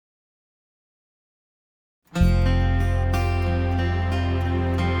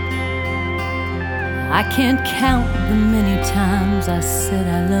I can't count the many times I said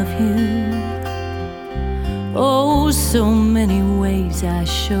I love you. Oh, so many ways I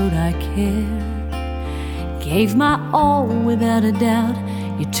showed I cared. Gave my all without a doubt.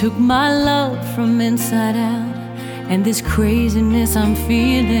 You took my love from inside out. And this craziness I'm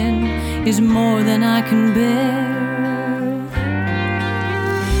feeling is more than I can bear.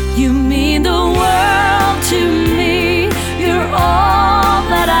 You mean the world to me. You're all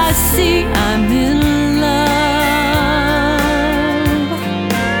that I see. I'm in love.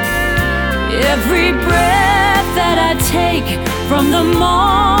 Every breath that I take, from the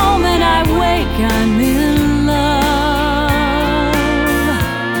moment I wake, I'm in love.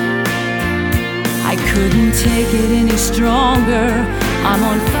 I couldn't take it any stronger. I'm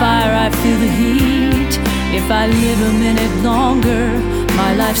on fire, I feel the heat. If I live a minute longer,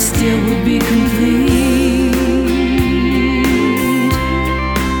 my life still would be complete.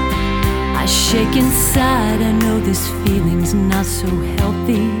 I shake inside, I know this feeling's not so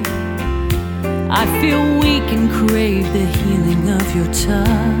healthy. I feel weak and crave the healing of your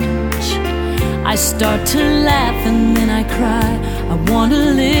touch. I start to laugh and then I cry. I wanna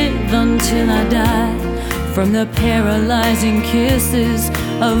live until I die from the paralyzing kisses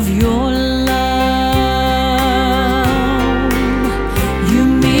of your love. You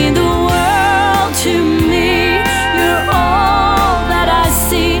mean the world to me. You're all that I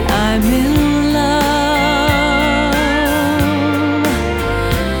see. I'm in love.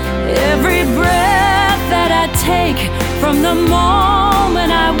 Every breath that I take, from the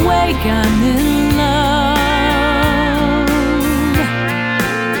moment I wake, I'm in love.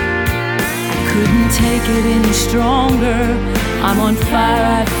 I couldn't take it any stronger. I'm on fire,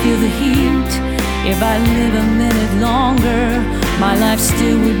 I feel the heat. If I live a minute longer, my life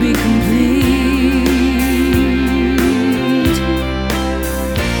still would be complete.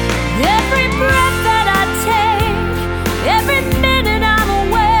 Every breath that I take, every minute I'm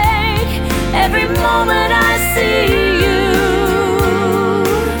awake, every moment I see you,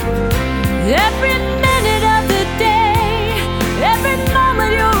 every minute of the day, every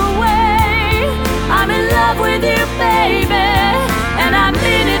moment you're away, I'm in love with you, baby, and I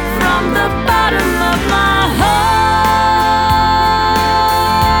mean it from the bottom of my heart.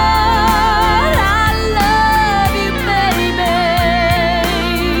 I love you, baby.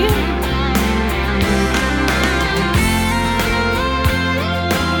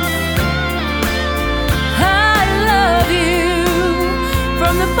 I love you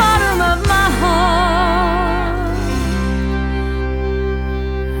from the bottom of my heart.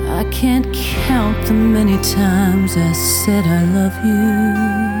 I can't count the many times I said I love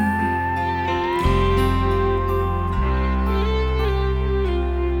you.